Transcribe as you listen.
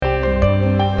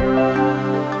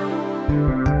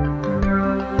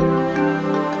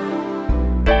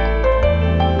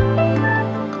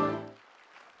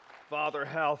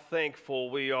How thankful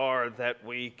we are that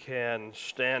we can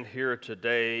stand here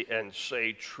today and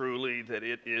say truly that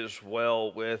it is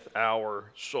well with our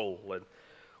soul. And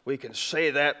we can say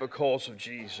that because of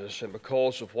Jesus and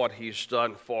because of what He's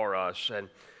done for us.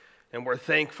 And we're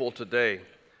thankful today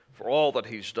for all that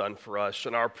He's done for us.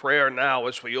 And our prayer now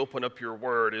as we open up your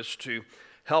word is to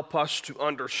help us to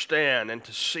understand and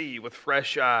to see with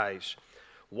fresh eyes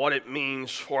what it means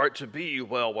for it to be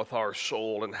well with our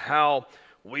soul and how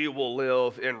we will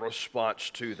live in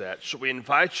response to that. So we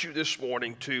invite you this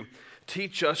morning to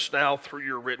teach us now through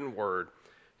your written word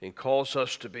and cause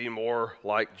us to be more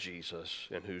like Jesus,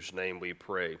 in whose name we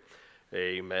pray.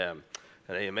 Amen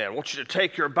and amen. I want you to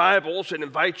take your Bibles and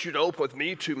invite you to open with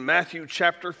me to Matthew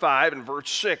chapter 5 and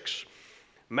verse 6.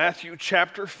 Matthew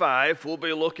chapter 5, we'll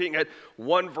be looking at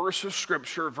one verse of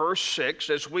Scripture, verse 6,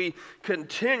 as we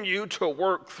continue to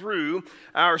work through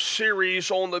our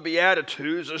series on the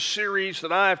Beatitudes, a series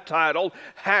that I've titled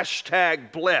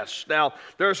 #Blessed. Now,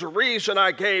 there's a reason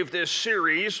I gave this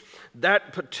series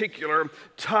that particular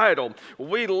title.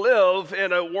 We live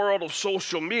in a world of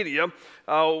social media.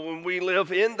 We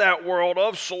live in that world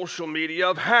of social media,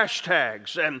 of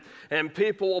hashtags, and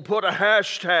people will put a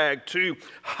hashtag to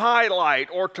highlight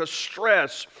or to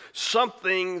stress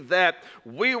something that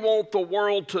we want the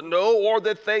world to know or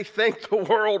that they think the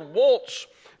world wants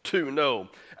to know.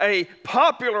 A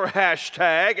popular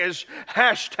hashtag is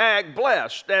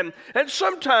 #blessed, and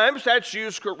sometimes that's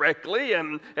used correctly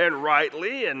and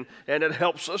rightly, and it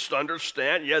helps us to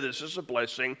understand, yeah, this is a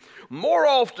blessing. More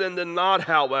often than not,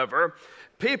 however,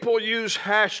 people use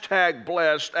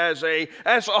 #blessed as a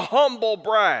humble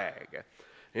brag.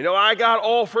 You know, I got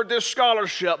offered this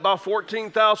scholarship by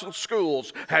 14,000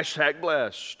 schools,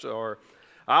 #blessed. Or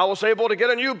I was able to get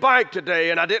a new bike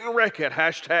today and I didn't wreck it,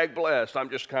 #blessed. I'm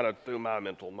just kind of through my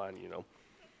mental mind, you know.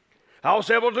 I was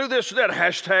able to do this and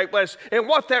that, #blessed. And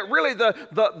what that really,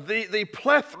 the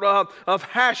plethora of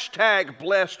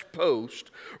 #blessed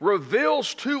post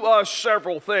reveals to us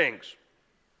several things.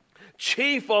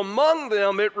 Chief among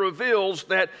them, it reveals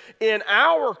that in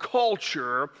our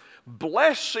culture,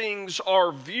 blessings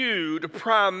are viewed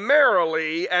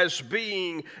primarily as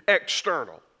being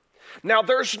external. Now,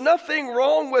 there's nothing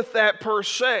wrong with that per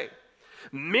se.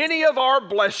 Many of our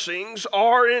blessings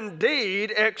are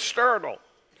indeed external.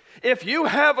 If you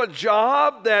have a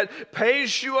job that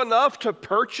pays you enough to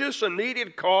purchase a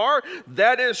needed car,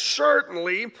 that is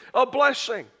certainly a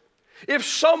blessing. If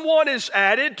someone is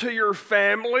added to your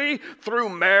family through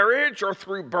marriage or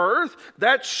through birth,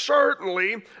 that's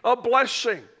certainly a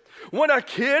blessing. When a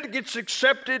kid gets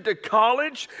accepted to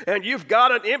college and you've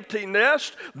got an empty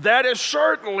nest, that is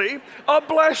certainly a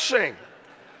blessing.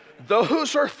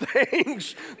 Those are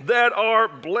things that are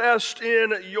blessed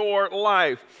in your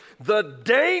life. The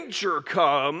danger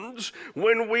comes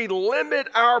when we limit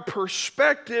our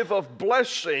perspective of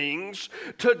blessings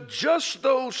to just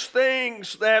those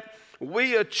things that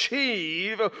we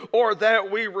achieve or that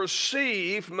we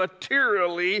receive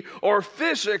materially or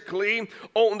physically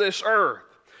on this earth.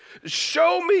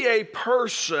 Show me a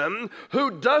person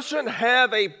who doesn't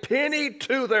have a penny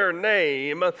to their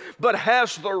name but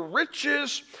has the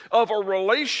riches of a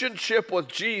relationship with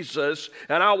Jesus,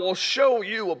 and I will show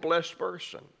you a blessed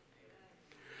person.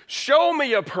 Show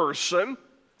me a person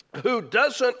who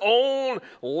doesn't own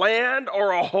land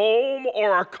or a home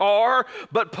or a car,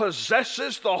 but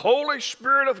possesses the Holy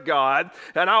Spirit of God,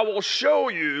 and I will show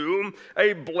you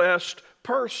a blessed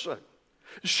person.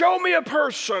 Show me a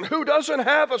person who doesn't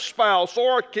have a spouse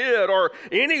or a kid or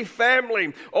any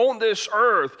family on this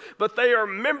earth, but they are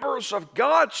members of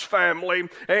God's family,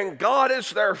 and God is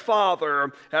their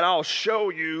Father, and I'll show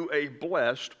you a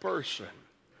blessed person.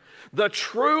 The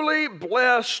truly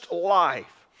blessed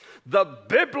life, the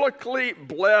biblically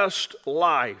blessed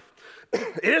life,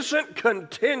 isn't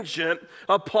contingent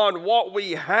upon what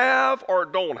we have or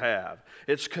don't have.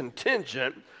 It's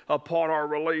contingent upon our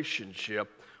relationship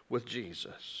with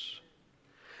Jesus.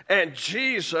 And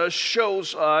Jesus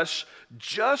shows us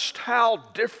just how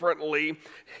differently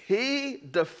He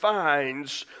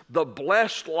defines the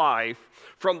blessed life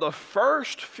from the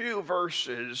first few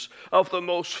verses of the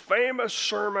most famous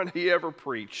sermon He ever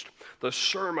preached, the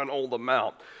Sermon on the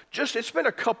Mount. It's been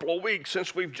a couple of weeks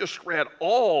since we've just read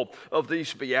all of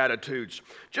these Beatitudes.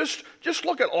 Just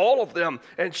look at all of them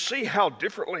and see how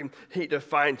differently He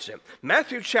defines them.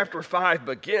 Matthew chapter 5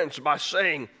 begins by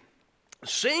saying,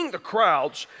 seeing the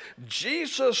crowds,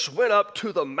 Jesus went up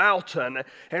to the mountain,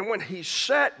 and when He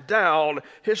sat down,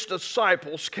 His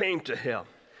disciples came to Him.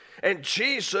 And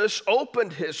Jesus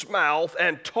opened His mouth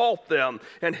and taught them.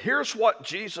 And here's what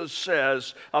Jesus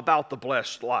says about the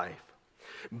blessed life.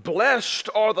 Blessed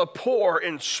are the poor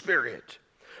in spirit,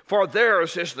 for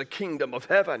theirs is the kingdom of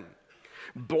heaven.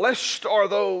 Blessed are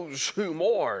those who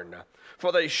mourn,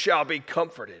 for they shall be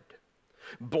comforted.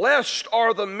 Blessed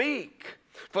are the meek,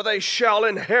 for they shall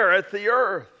inherit the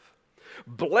earth.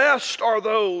 Blessed are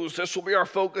those, this will be our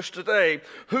focus today,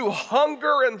 who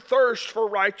hunger and thirst for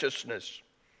righteousness,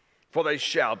 for they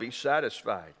shall be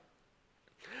satisfied.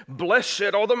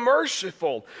 Blessed are the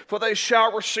merciful, for they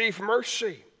shall receive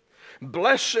mercy.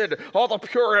 Blessed are the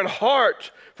pure in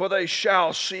heart, for they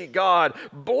shall see God.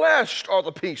 Blessed are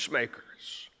the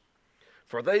peacemakers,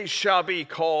 for they shall be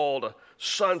called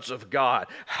sons of God.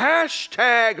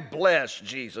 Hashtag blessed,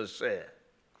 Jesus said,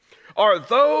 are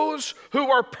those who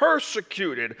are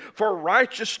persecuted for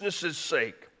righteousness'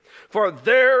 sake, for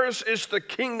theirs is the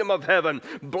kingdom of heaven.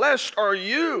 Blessed are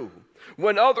you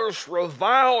when others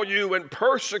revile you and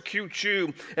persecute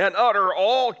you and utter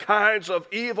all kinds of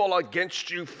evil against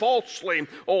you falsely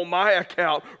on my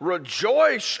account.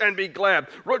 Rejoice and be glad.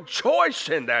 Rejoice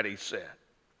in that, he said.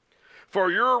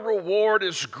 For your reward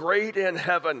is great in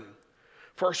heaven.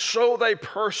 For so they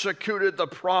persecuted the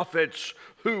prophets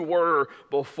who were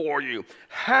before you.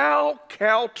 How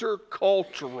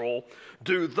countercultural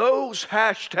do those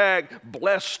hashtag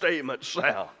blessed statements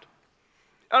sound?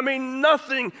 I mean,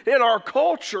 nothing in our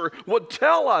culture would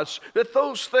tell us that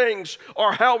those things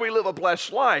are how we live a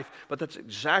blessed life. But that's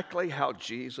exactly how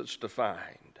Jesus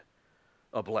defined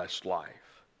a blessed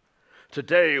life.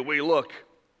 Today we look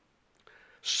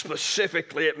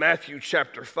specifically at Matthew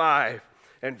chapter 5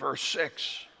 and verse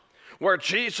 6, where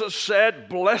Jesus said,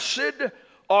 "Blessed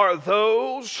are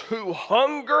those who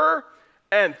hunger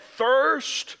and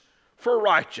thirst for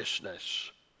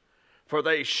righteousness, for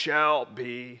they shall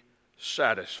be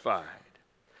satisfied."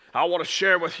 I want to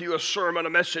share with you a sermon, a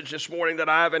message this morning that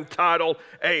I have entitled,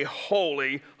 A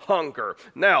Holy Hunger.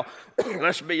 Now,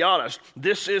 let's be honest,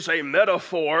 this is a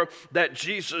metaphor that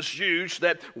Jesus used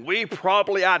that we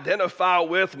probably identify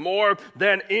with more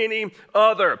than any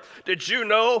other. Did you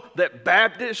know that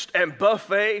Baptist and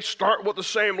buffet start with the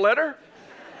same letter?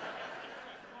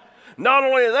 Not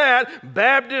only that,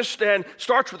 Baptist and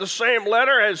starts with the same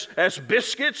letter as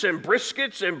biscuits and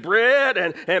briskets and bread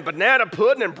and banana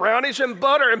pudding and brownies and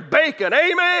butter and bacon.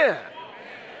 Amen.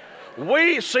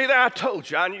 We see that. I told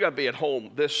John, you got to be at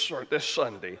home this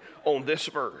Sunday on this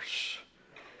verse.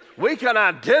 We can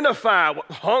identify with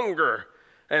hunger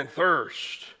and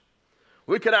thirst.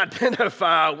 We can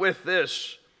identify with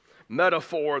this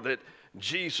metaphor that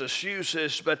Jesus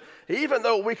uses. But even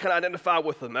though we can identify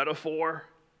with the metaphor,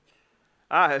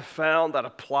 I have found that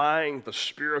applying the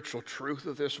spiritual truth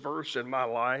of this verse in my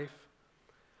life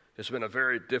has been a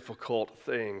very difficult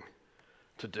thing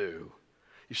to do.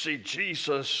 You see,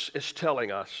 Jesus is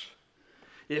telling us,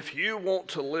 if you want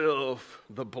to live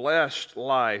the blessed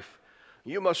life,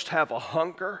 you must have a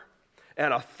hunger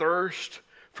and a thirst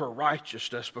for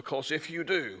righteousness, because if you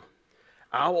do,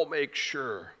 I will make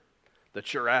sure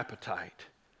that your appetite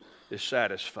is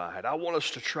satisfied. I want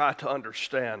us to try to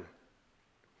understand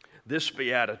this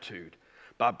beatitude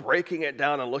by breaking it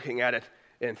down and looking at it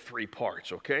in three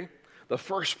parts, okay? The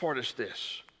first part is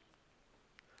this: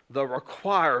 the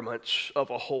requirements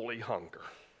of a holy hunger.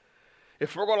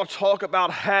 If we're going to talk about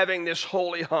having this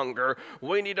holy hunger,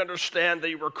 we need to understand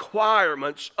the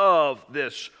requirements of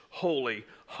this holy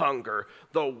hunger.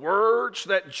 The words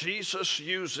that Jesus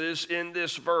uses in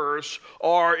this verse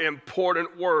are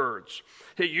important words.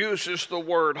 He uses the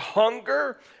word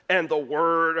hunger and the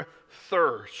word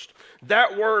thirst.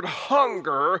 That word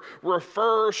hunger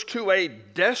refers to a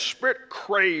desperate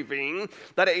craving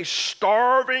that a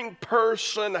starving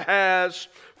person has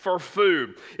for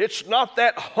food. It's not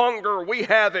that hunger we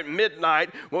have at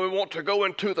midnight when we want to go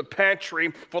into the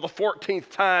pantry for the 14th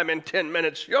time in 10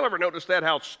 minutes. Y'all ever notice that,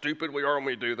 how stupid we are when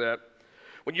we do that?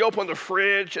 When you open the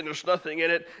fridge and there's nothing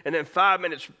in it, and then 5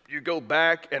 minutes you go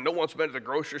back and no one's been to the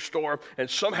grocery store, and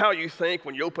somehow you think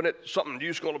when you open it, something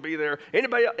new's going to be there.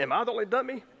 Anybody else? Am I the only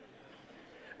dummy?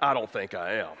 I don't think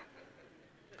I am.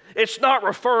 It's not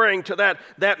referring to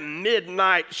that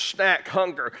midnight snack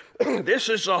hunger. This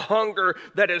is a hunger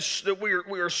that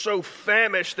we are so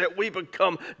famished that we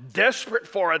become desperate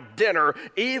for a dinner,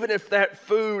 even if that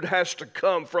food has to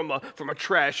come from a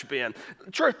trash bin.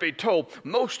 Truth be told,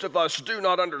 most of us do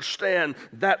not understand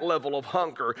that level of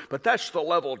hunger, but that's the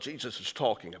level Jesus is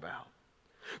talking about.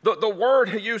 The word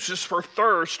he uses for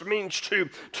thirst means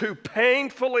to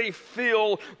painfully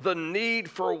feel the need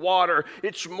for water.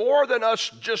 It's more than us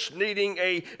just needing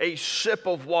a sip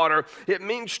of water. It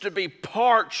means to be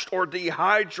parched or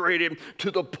dehydrated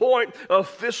to the point of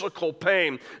physical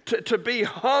pain. To be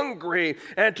hungry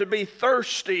and to be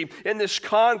thirsty in this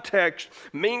context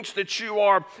means that you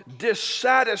are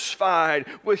dissatisfied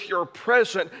with your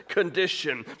present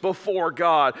condition before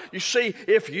God. You see,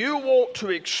 if you want to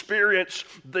experience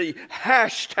the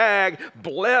hashtag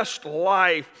blessed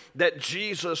life that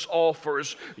Jesus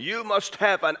offers, you must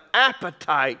have an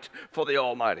appetite for the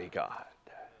Almighty God.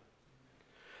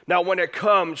 Now, when it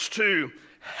comes to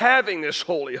having this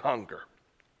holy hunger,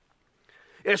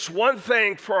 it's one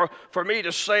thing for me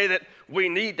to say that we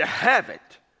need to have it,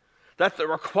 that the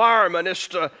requirement is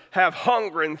to have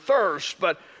hunger and thirst,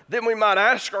 but then we might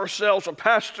ask ourselves, well,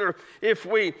 Pastor, if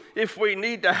we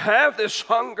need to have this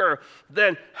hunger,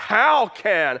 then how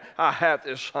can I have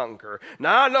this hunger?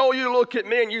 Now, I know you look at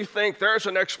me and you think there's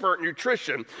an expert in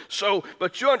nutrition,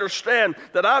 but you understand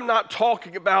that I'm not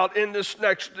talking about in these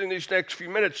next few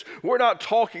minutes, we're not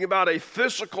talking about a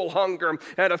physical hunger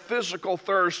and a physical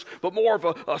thirst, but more of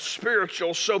a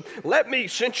spiritual. So let me,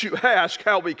 since you ask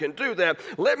how we can do that,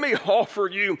 let me offer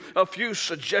you a few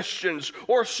suggestions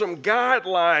or some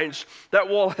guidelines that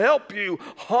will help you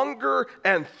hunger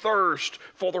and thirst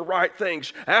for the right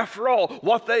things. After all,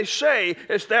 what they say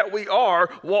is that we are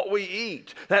what we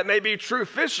eat. That may be true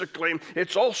physically,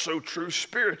 it's also true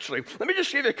spiritually. Let me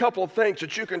just give you a couple of things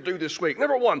that you can do this week.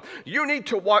 Number one, you need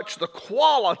to watch the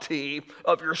quality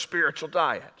of your spiritual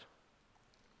diet.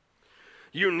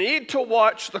 You need to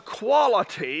watch the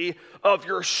quality of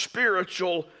your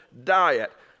spiritual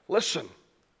diet. Listen,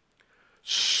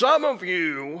 some of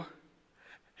you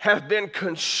have been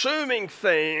consuming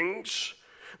things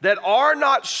that are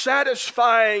not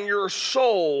satisfying your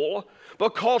soul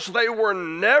because they were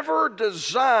never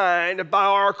designed by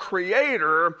our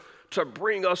Creator to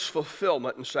bring us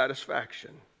fulfillment and satisfaction.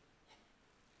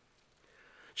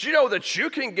 Do you know that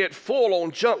you can get full on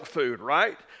junk food,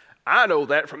 right? I know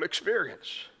that from experience.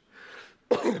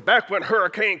 Back when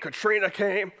Hurricane Katrina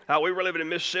came, we were living in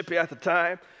Mississippi at the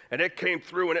time, and it came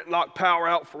through and it knocked power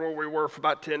out from where we were for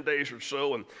about 10 days or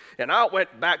so. And I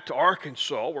went back to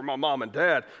Arkansas, where my mom and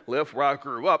dad lived, where I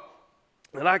grew up.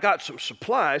 And I got some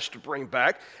supplies to bring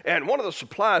back. And one of the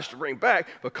supplies to bring back,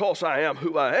 because I am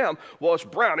who I am, was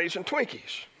brownies and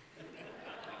Twinkies.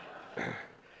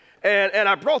 And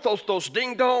I brought those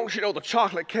ding dongs, you know, the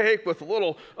chocolate cake with a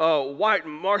little white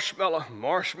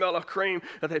marshmallow cream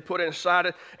that they put inside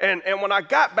it. And when I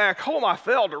got back home, I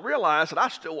failed to realize that I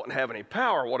still wouldn't have any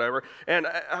power or whatever. And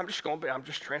I'm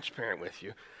just transparent with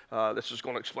you. This is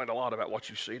going to explain a lot about what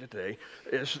you see today.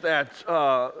 Is that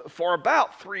for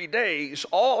about 3 days,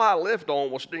 all I lived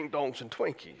on was ding dongs and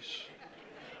Twinkies.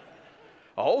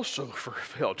 I also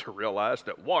failed to realize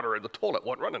that water in the toilet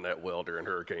wasn't running that well during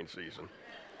hurricane season.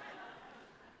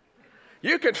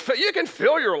 You can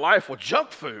fill your life with junk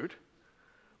food,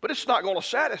 but it's not going to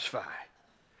satisfy.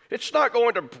 It's not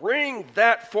going to bring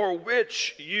that for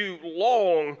which you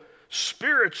long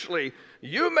spiritually.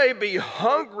 You may be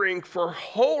hungering for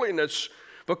holiness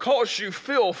because you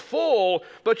feel full,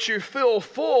 but you feel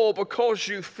full because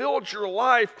you filled your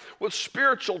life with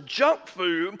spiritual junk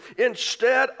food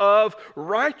instead of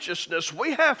righteousness.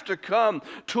 We have to come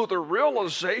to the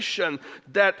realization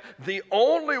that the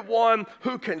only one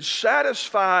who can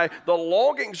satisfy the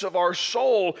longings of our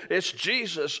soul is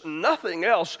Jesus, nothing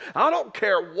else. I don't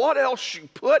care what else you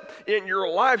put in your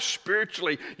life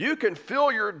spiritually. You can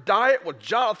fill your diet with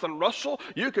Jonathan Russell.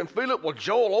 You can fill it with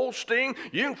Joel Osteen.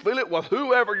 You can fill it with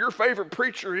whoever your favorite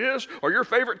preacher is or your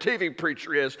favorite TV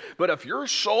preacher is. But if your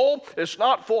soul is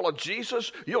not full of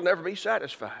Jesus, you'll never be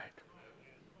satisfied.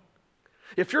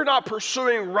 If you're not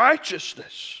pursuing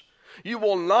righteousness, you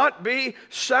will not be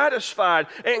satisfied.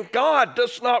 And God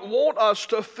does not want us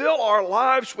to fill our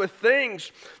lives with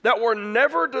things that were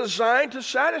never designed to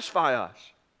satisfy us.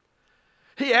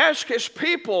 He asked his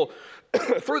people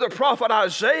through the prophet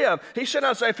Isaiah, he said,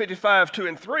 Isaiah 55, 2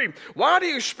 and 3, why do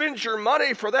you spend your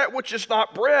money for that which is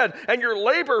not bread, and your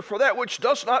labor for that which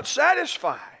does not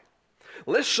satisfy?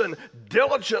 Listen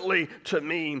diligently to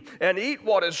me, and eat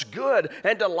what is good,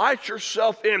 and delight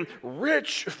yourself in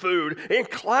rich food.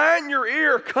 Incline your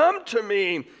ear, come to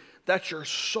me, that your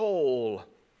soul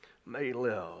may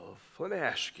live. Let me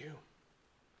ask you,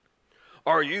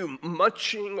 are you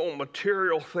munching on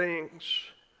material things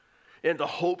in the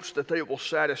hopes that they will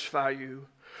satisfy you?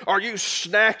 Are you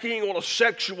snacking on a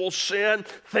sexual sin,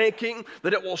 thinking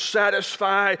that it will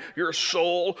satisfy your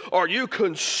soul? Are you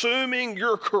consuming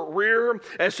your career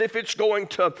as if it's going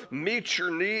to meet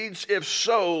your needs? If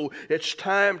so, it's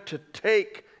time to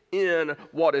take in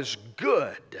what is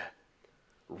good,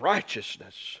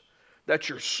 righteousness, that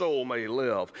your soul may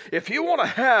live. If you want to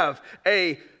have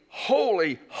a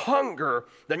holy hunger,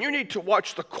 then you need to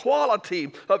watch the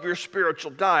quality of your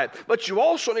spiritual diet, but you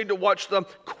also need to watch the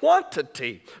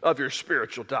quantity of your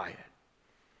spiritual diet.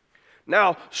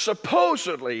 Now,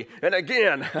 supposedly, and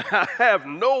again, I have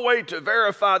no way to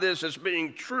verify this as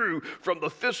being true from the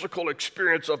physical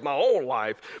experience of my own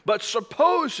life, but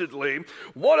supposedly,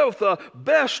 one of the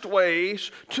best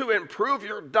ways to improve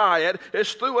your diet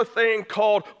is through a thing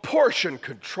called portion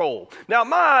control. Now,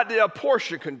 my idea of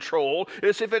portion control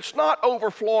is if it's not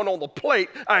overflowing on the plate,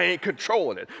 I ain't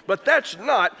controlling it. But that's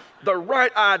not the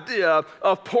right idea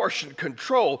of portion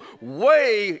control.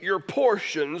 Weigh your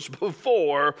portions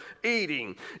before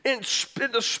eating. In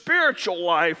the spiritual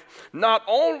life, not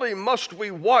only must we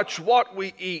watch what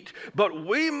we eat, but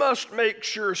we must make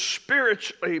sure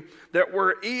spiritually that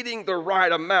we're eating the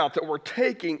right amount, that we're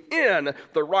taking in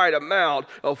the right amount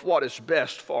of what is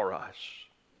best for us.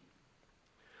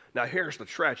 Now, here's the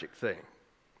tragic thing.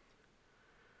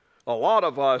 A lot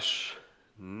of us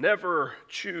never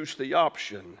choose the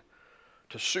option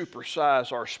to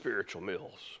supersize our spiritual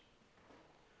meals.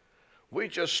 We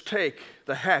just take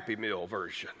the Happy Meal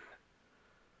version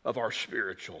of our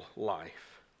spiritual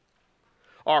life.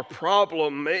 Our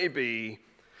problem may be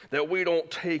that we don't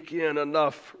take in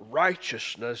enough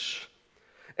righteousness,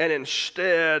 and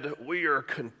instead we are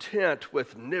content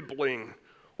with nibbling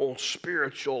on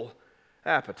spiritual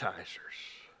appetizers.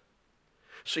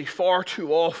 See, far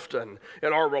too often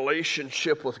in our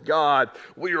relationship with God,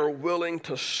 we are willing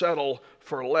to settle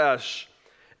for less.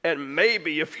 And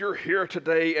maybe if you're here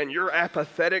today and you're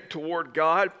apathetic toward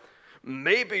God,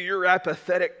 maybe you're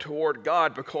apathetic toward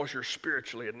God because you're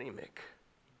spiritually anemic.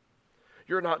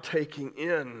 You're not taking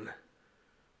in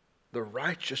the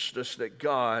righteousness that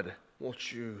God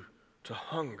wants you to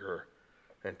hunger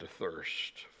and to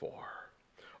thirst for.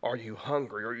 Are you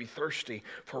hungry? Are you thirsty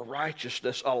for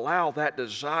righteousness? Allow that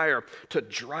desire to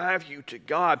drive you to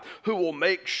God, who will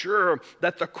make sure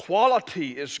that the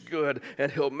quality is good,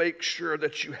 and He'll make sure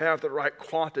that you have the right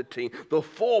quantity, the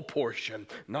full portion,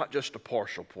 not just a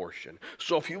partial portion.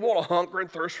 So if you want to hunger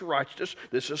and thirst for righteousness,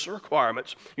 this is the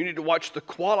requirements. You need to watch the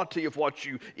quality of what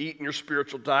you eat in your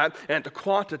spiritual diet and the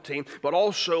quantity, but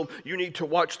also you need to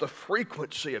watch the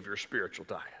frequency of your spiritual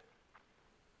diet.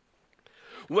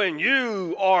 When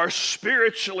you are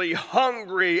spiritually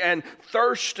hungry and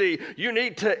thirsty, you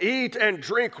need to eat and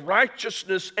drink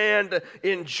righteousness and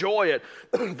enjoy it.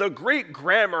 The Greek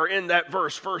grammar in that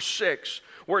verse 6,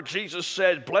 where Jesus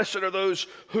said, "Blessed are those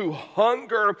who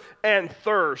hunger and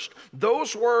thirst."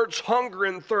 Those words, hunger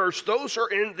and thirst, those are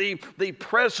in the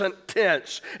present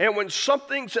tense. And when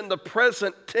something's in the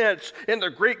present tense in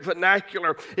the Greek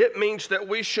vernacular, it means that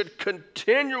we should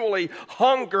continually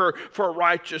hunger for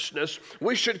righteousness.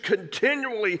 We should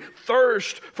continually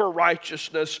thirst for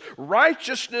righteousness.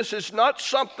 Righteousness is not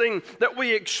something that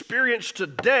we experience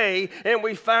today and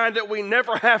we find that we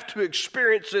never have to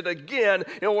experience it again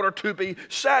in order to be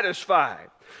satisfied.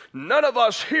 None of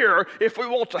us here, if we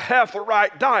want to have the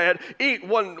right diet, eat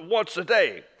once a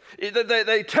day.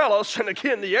 They tell us, and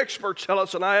again the experts tell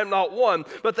us, and I am not one,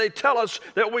 but they tell us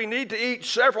that we need to eat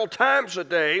several times a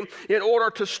day in order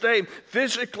to stay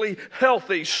physically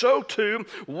healthy. So too,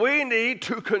 we need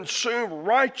to consume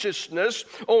righteousness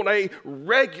on a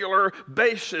regular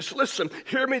basis. Listen,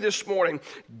 hear me this morning.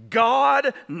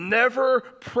 God never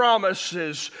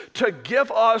promises to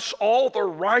give us all the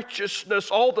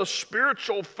righteousness, all the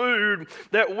spiritual food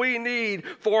that we need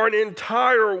for an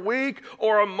entire week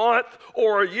or a month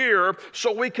or a year,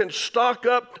 so we can stock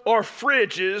up our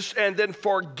fridges and then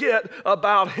forget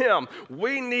about Him.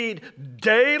 We need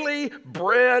daily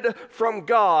bread from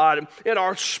God in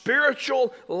our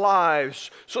spiritual lives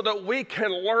so that we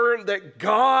can learn that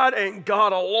God and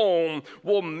God alone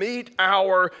will meet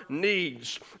our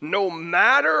needs. No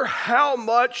matter how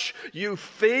much you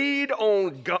feed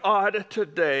on God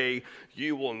today,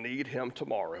 you will need Him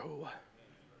tomorrow.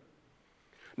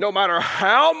 No matter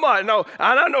how much,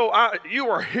 you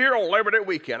were here on Labor Day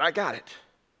weekend, I got it.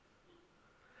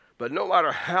 But no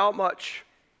matter how much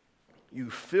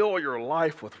you fill your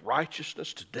life with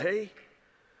righteousness today,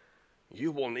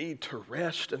 you will need to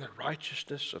rest in the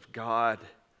righteousness of God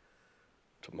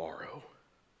tomorrow.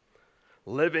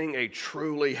 Living a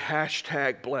truly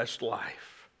 #blessed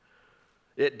life,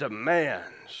 it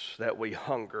demands that we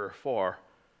hunger for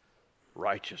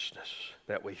righteousness,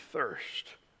 that we thirst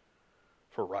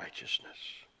for righteousness.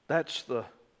 That's the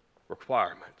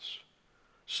requirements.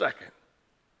 Second,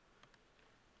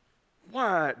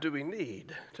 why do we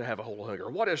need to have a holy hunger?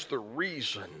 What is the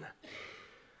reason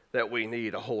that we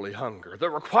need a holy hunger? The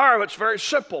requirement's very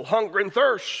simple: hunger and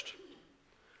thirst.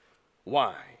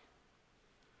 Why?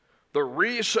 The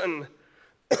reason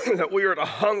that we are to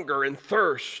hunger and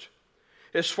thirst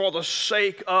is for the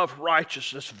sake of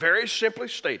righteousness. Very simply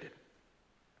stated,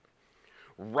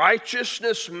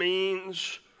 righteousness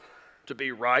means to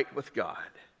be right with God.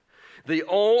 The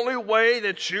only way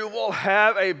that you will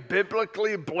have a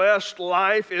biblically blessed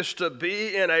life is to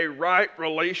be in a right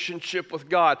relationship with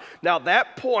God. Now,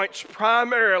 that points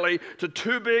primarily to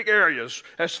two big areas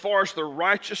as far as the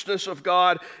righteousness of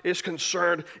God is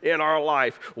concerned in our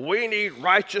life. We need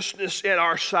righteousness in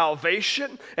our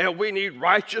salvation, and we need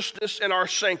righteousness in our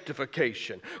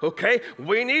sanctification. Okay?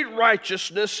 We need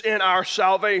righteousness in our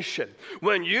salvation.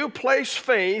 When you place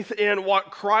faith in what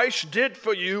Christ did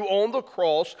for you on the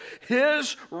cross,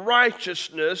 His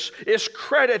righteousness is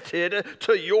credited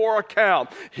to your account.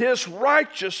 His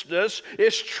righteousness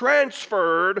is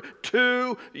transferred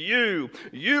to you.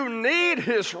 You need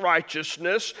His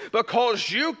righteousness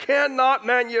because you cannot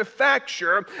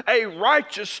manufacture a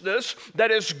righteousness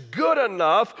that is good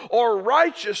enough or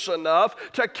righteous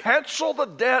enough to cancel the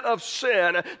debt of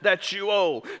sin that you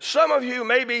owe. Some of you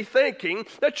may be thinking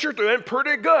that you're doing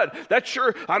pretty good.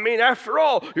 After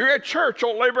all, you're at church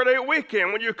on Labor Day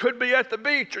weekend when you could be at the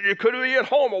beach, or you could be at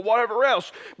home, or whatever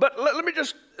else. But let me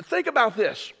just think about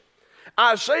this.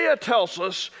 Isaiah tells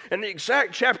us, and the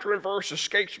exact chapter and verse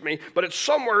escapes me, but it's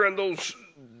somewhere in those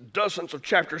dozens of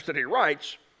chapters that he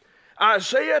writes.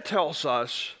 Isaiah tells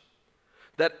us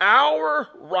that our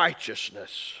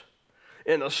righteousness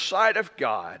in the sight of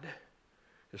God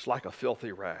is like a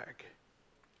filthy rag.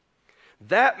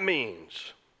 That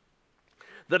means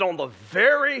that on the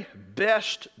very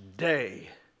best day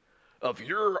of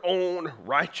your own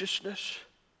righteousness,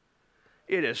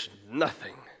 it is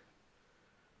nothing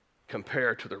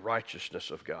compared to the righteousness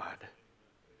of God.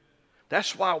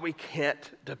 That's why we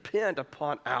can't depend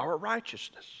upon our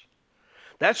righteousness.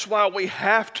 That's why we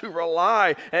have to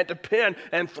rely and depend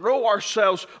and throw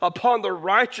ourselves upon the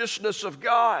righteousness of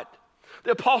God.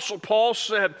 The Apostle Paul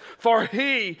said, for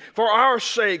our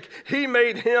sake, He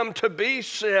made Him to be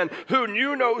sin who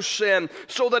knew no sin,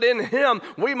 so that in Him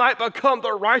we might become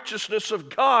the righteousness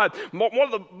of God. One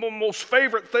of the most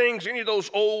favorite things, any of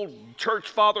those old church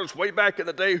fathers way back in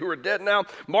the day who are dead now,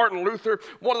 Martin Luther,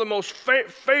 one of the most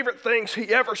favorite things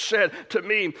he ever said to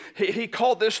me, he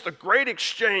called this the great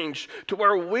exchange, to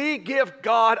where we give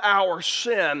God our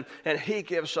sin and He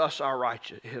gives us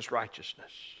His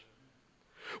righteousness.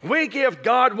 We give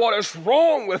God what is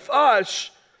wrong with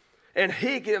us, and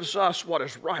He gives us what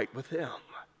is right with Him.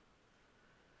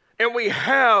 And we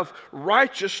have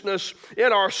righteousness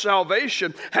in our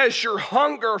salvation. Has your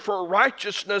hunger for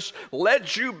righteousness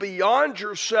led you beyond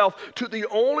yourself to the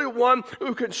only one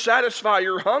who can satisfy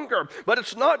your hunger? But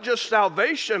it's not just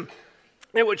salvation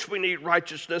in which we need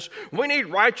righteousness. We need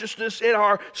righteousness in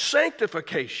our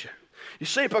sanctification. You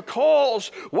see,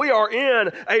 because we are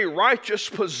in a righteous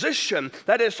position,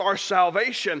 that is our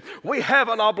salvation, we have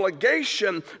an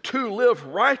obligation to live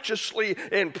righteously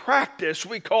in practice.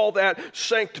 We call that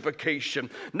sanctification.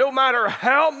 No matter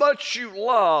how much you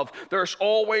love, there's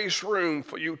always room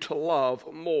for you to love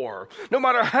more. No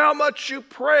matter how much you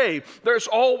pray, there's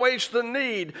always the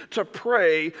need to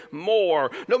pray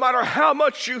more. No matter how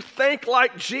much you think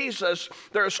like Jesus,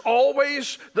 there's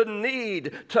always the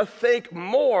need to think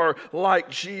more like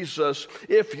Jesus.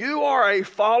 If you are a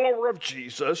follower of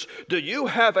Jesus, do you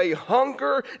have a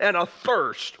hunger and a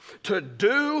thirst to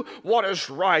do what is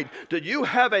right? Do you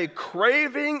have a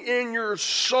craving in your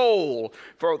soul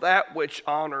for that which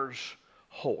honors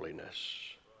holiness?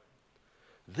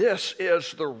 This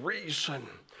is the reason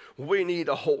we need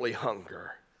a holy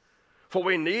hunger. For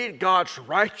we need God's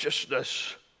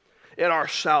righteousness in our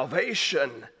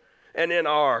salvation and in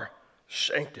our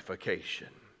sanctification.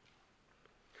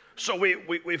 So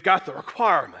we've got the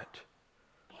requirement.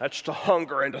 That's to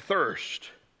hunger and to thirst.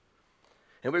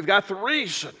 And we've got the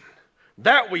reason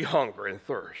that we hunger and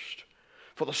thirst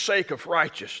for the sake of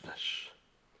righteousness.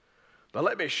 But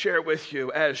let me share with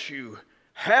you, as you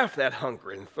have that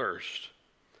hunger and thirst,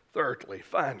 thirdly,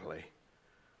 finally,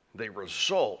 the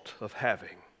result of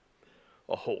having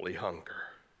a holy hunger.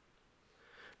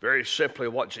 Very simply,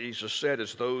 what Jesus said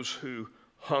is those who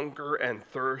hunger and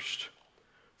thirst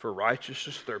for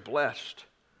righteousness, they're blessed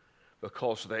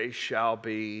because they shall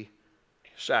be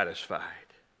satisfied.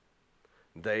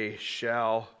 They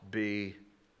shall be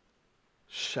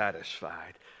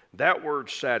satisfied. That word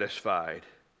satisfied,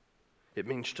 it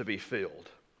means to be filled.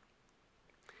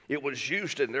 It was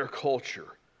used in their culture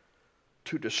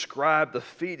to describe the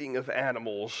feeding of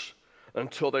animals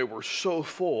until they were so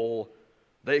full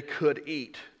they could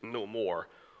eat no more.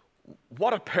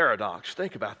 What a paradox.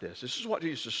 Think about this. This is what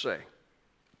Jesus is saying.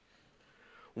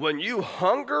 When you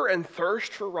hunger and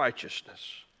thirst for righteousness,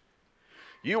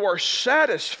 you are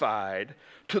satisfied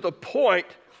to the point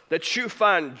that you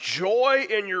find joy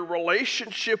in your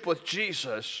relationship with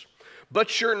Jesus,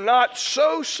 but you're not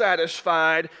so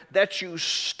satisfied that you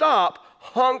stop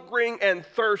hungering and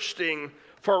thirsting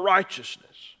for righteousness.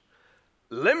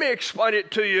 Let me explain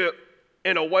it to you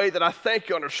in a way that I think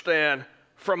you understand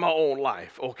from my own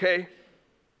life, okay?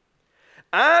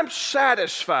 I'm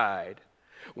satisfied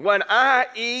when I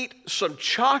eat some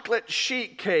chocolate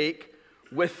sheet cake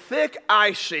with thick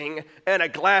icing and a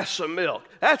glass of milk.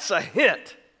 That's a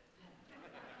hint.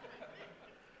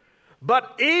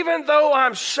 But even though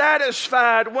I'm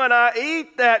satisfied when I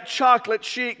eat that chocolate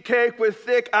sheet cake with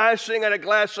thick icing and a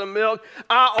glass of milk,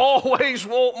 I always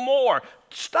want more.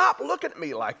 Stop looking at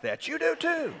me like that. You do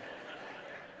too.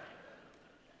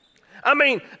 I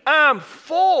mean, I'm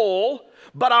full,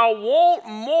 but I want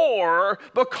more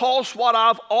because what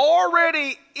I've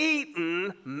already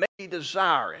eaten may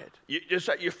desire it.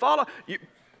 You follow? You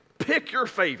pick your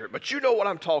favorite, but you know what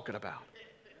I'm talking about.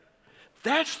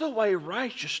 That's the way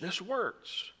righteousness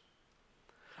works.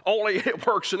 Only it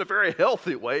works in a very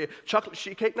healthy way. Chocolate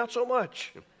sheet cake, not so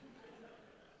much.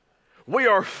 We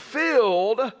are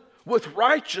filled with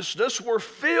righteousness. We're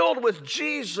filled with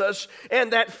Jesus,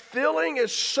 and that filling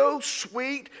is so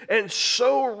sweet and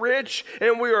so rich,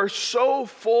 and we are so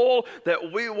full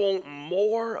that we want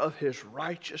more of His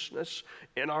righteousness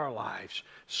in our lives.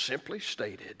 Simply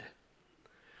stated,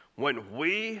 when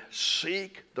we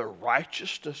seek the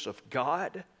righteousness of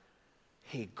God,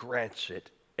 He grants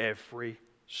it every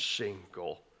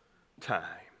single time.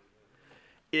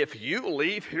 If you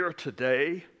leave here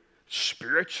today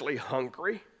spiritually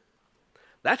hungry,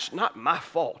 that's not my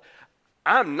fault.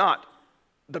 I'm not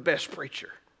the best preacher.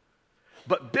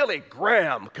 But Billy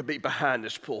Graham could be behind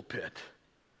this pulpit.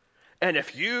 And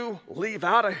if you leave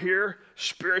out of here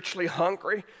spiritually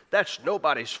hungry, that's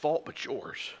nobody's fault but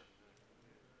yours.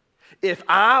 If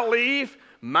I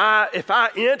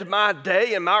end my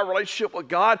day in my relationship with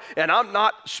God and I'm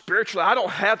not spiritually, I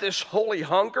don't have this holy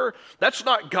hunger, that's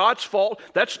not God's fault.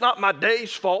 That's not my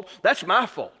day's fault. That's my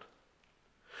fault.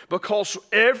 Because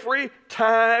every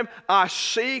time I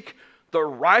seek the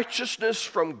righteousness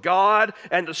from God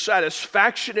and the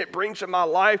satisfaction it brings in my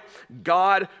life,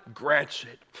 God grants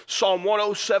it. Psalm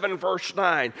 107 verse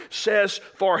 9 says,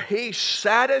 "For He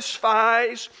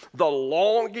satisfies the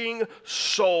longing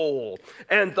soul,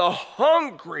 and the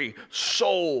hungry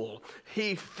soul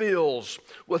He fills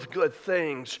with good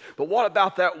things." But what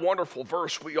about that wonderful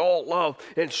verse we all love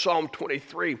in Psalm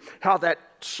 23? How that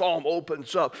psalm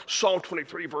opens up. Psalm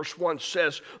 23 verse 1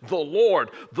 says, the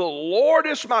Lord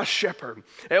is my shepherd,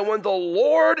 and when the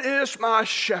Lord is my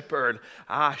shepherd,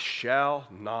 I shall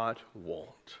not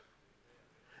want.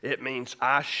 It means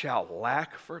I shall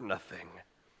lack for nothing,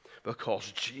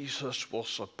 because Jesus will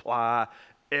supply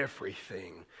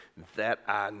everything that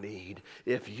I need.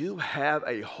 If you have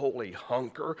a holy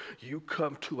hunger, you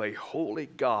come to a holy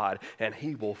God, and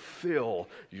He will fill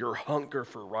your hunger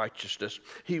for righteousness.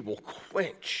 He will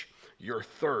quench your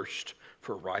thirst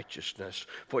for righteousness.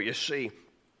 For you see,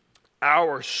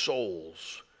 our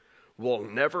souls will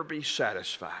never be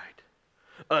satisfied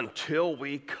until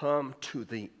we come to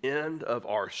the end of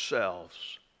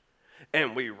ourselves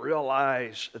and we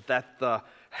realize that the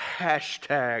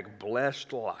hashtag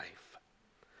blessed life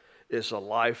is a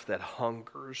life that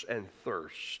hungers and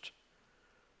thirsts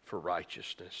for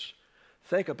righteousness.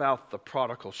 Think about the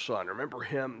prodigal son. Remember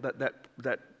him,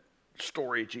 that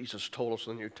story Jesus told us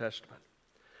in the New Testament.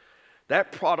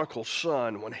 That prodigal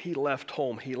son, when he left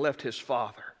home, he left his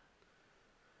father.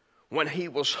 When he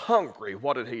was hungry,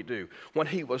 what did he do? When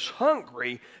he was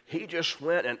hungry, he just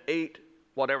went and ate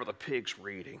whatever the pigs were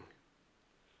eating.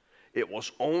 It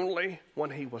was only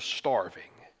when he was starving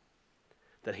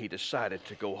that he decided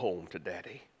to go home to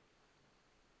Daddy.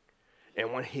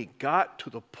 And when he got to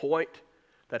the point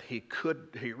that he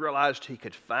realized he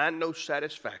could find no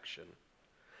satisfaction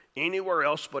anywhere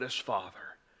else but his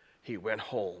father, he went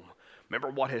home. Remember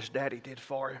what his daddy did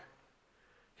for him?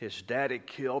 His daddy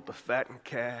killed the fattened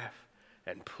calf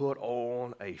and put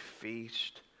on a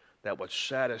feast that would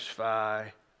satisfy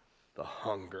the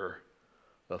hunger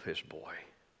of his boy.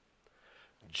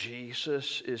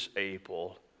 Jesus is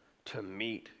able to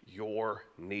meet your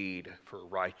need for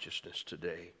righteousness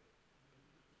today.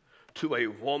 To a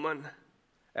woman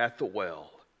at the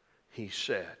well, he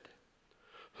said,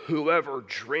 "Whoever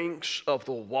drinks of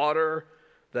the water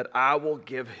that I will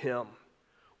give him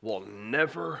will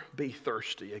never be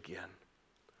thirsty again.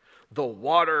 The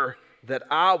water that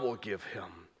I will give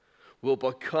him will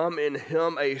become in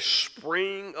him a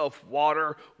spring of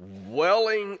water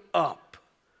welling up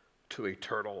to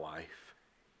eternal life."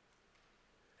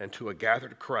 And to a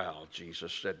gathered crowd,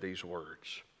 Jesus said these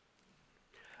words,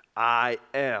 "I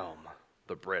am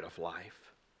the bread of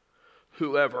life.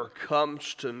 Whoever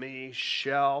comes to me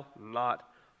shall not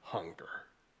hunger,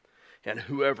 and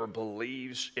whoever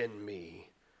believes in me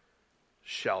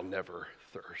shall never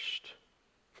thirst."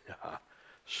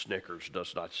 Snickers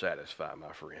does not satisfy,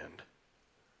 my friend.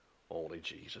 Only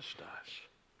Jesus does.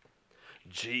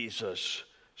 Jesus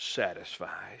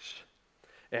satisfies,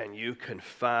 and you can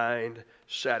find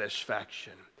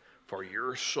satisfaction for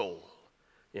your soul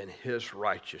in his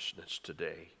righteousness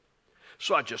today.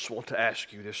 So I just want to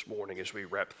ask you this morning as we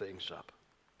wrap things up.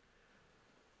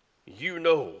 You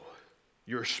know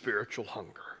your spiritual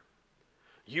hunger.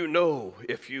 You know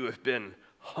if you have been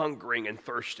hungering and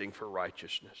thirsting for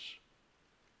righteousness.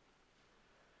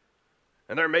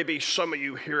 And there may be some of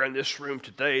you here in this room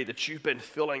today that you've been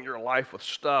filling your life with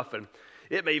stuff, and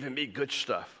it may even be good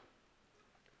stuff.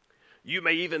 You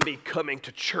may even be coming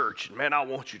to church, and man, I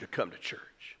want you to come to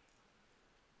church.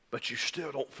 But you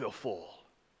still don't feel full.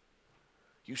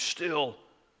 You still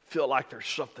feel like there's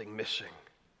something missing.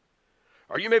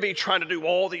 Or you may be trying to do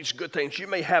all these good things. You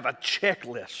may have a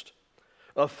checklist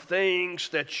of things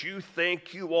that you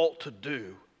think you ought to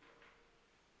do.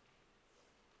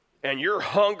 And your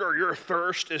hunger, your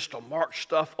thirst is to mark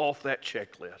stuff off that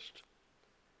checklist.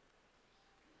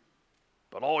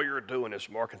 But all you're doing is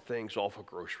marking things off a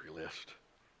grocery list.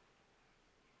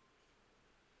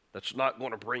 That's not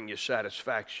going to bring you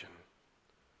satisfaction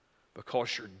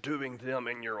because you're doing them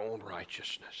in your own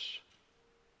righteousness.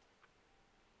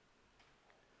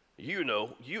 You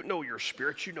know your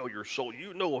spirit, you know your soul,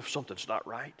 you know if something's not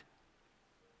right.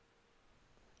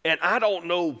 And I don't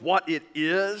know what it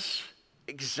is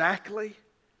exactly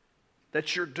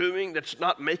that you're doing that's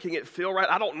not making it feel right.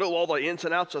 I don't know all the ins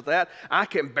and outs of that. I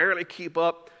can barely keep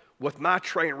up with my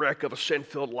train wreck of a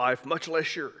sin-filled life, much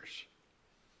less yours.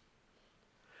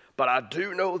 But I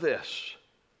do know this,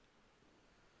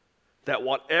 that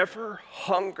whatever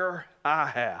hunger I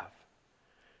have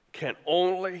can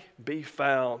only be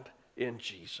found in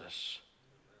Jesus.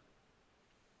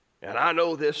 And I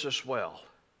know this as well,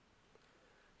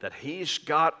 that he's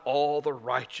got all the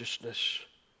righteousness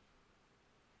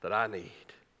that I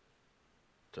need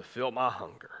to fill my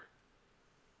hunger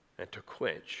and to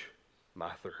quench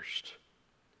my thirst.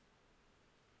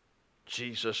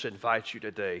 Jesus invites you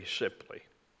today simply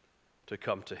to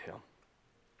come to him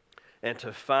and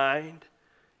to find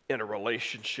in a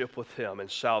relationship with him in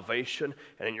salvation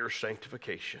and in your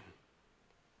sanctification,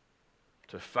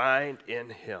 to find in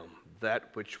him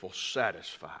that which will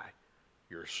satisfy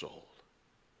your soul.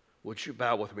 Would you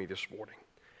bow with me this morning?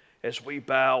 As we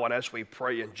bow and as we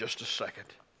pray in just a second,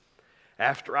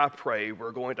 after I pray,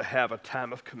 we're going to have a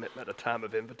time of commitment, a time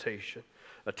of invitation,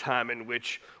 a time in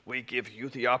which we give you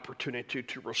the opportunity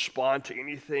to respond to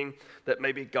anything that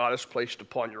maybe God has placed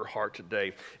upon your heart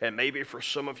today. And maybe for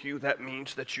some of you, that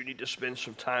means that you need to spend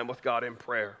some time with God in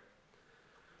prayer.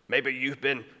 Maybe you've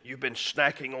been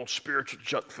snacking on spiritual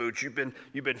junk foods. You've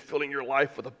been filling your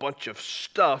life with a bunch of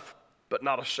stuff, but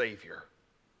not a Savior.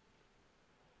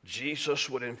 Jesus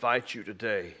would invite you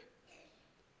today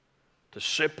to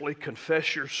simply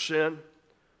confess your sin,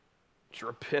 to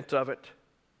repent of it,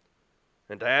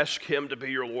 and to ask him to be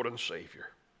your Lord and Savior.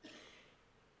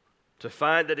 To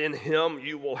find that in him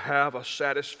you will have a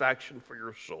satisfaction for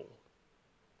your soul.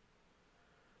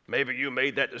 Maybe you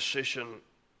made that decision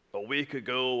a week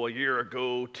ago, a year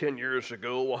ago, 10 years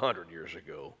ago, 100 years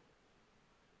ago.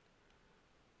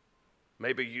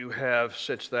 Maybe you have,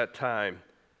 since that time,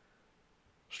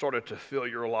 started to fill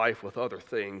your life with other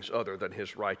things other than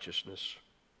his righteousness.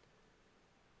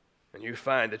 And you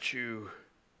find that you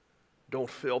don't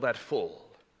feel that full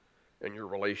in your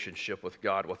relationship with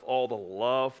God with all the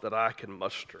love that I can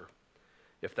muster.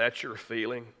 If that's your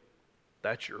feeling,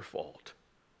 that's your fault.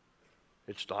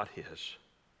 It's not his.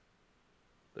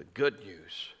 The good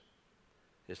news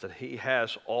is that he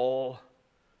has all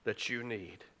that you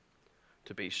need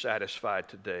to be satisfied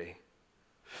today.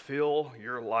 Fill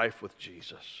your life with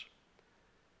Jesus,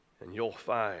 and you'll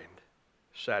find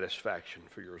satisfaction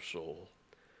for your soul.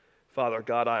 Father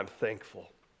God, I am thankful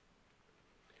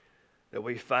that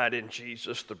we find in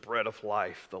Jesus the bread of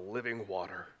life, the living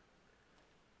water,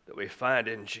 that we find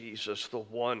in Jesus the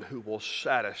one who will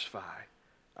satisfy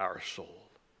our soul.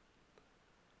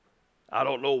 I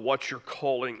don't know what you're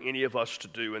calling any of us to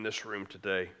do in this room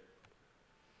today.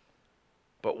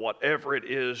 But whatever it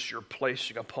is you're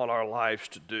placing upon our lives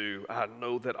to do, I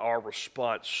know that our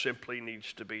response simply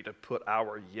needs to be to put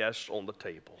our yes on the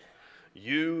table.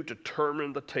 You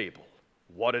determine the table,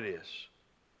 what it is.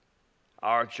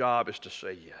 Our job is to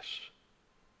say yes.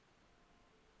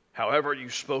 However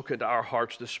you've spoken to our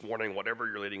hearts this morning, whatever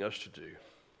you're leading us to do,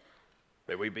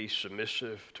 may we be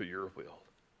submissive to your will.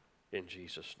 In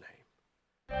Jesus' name.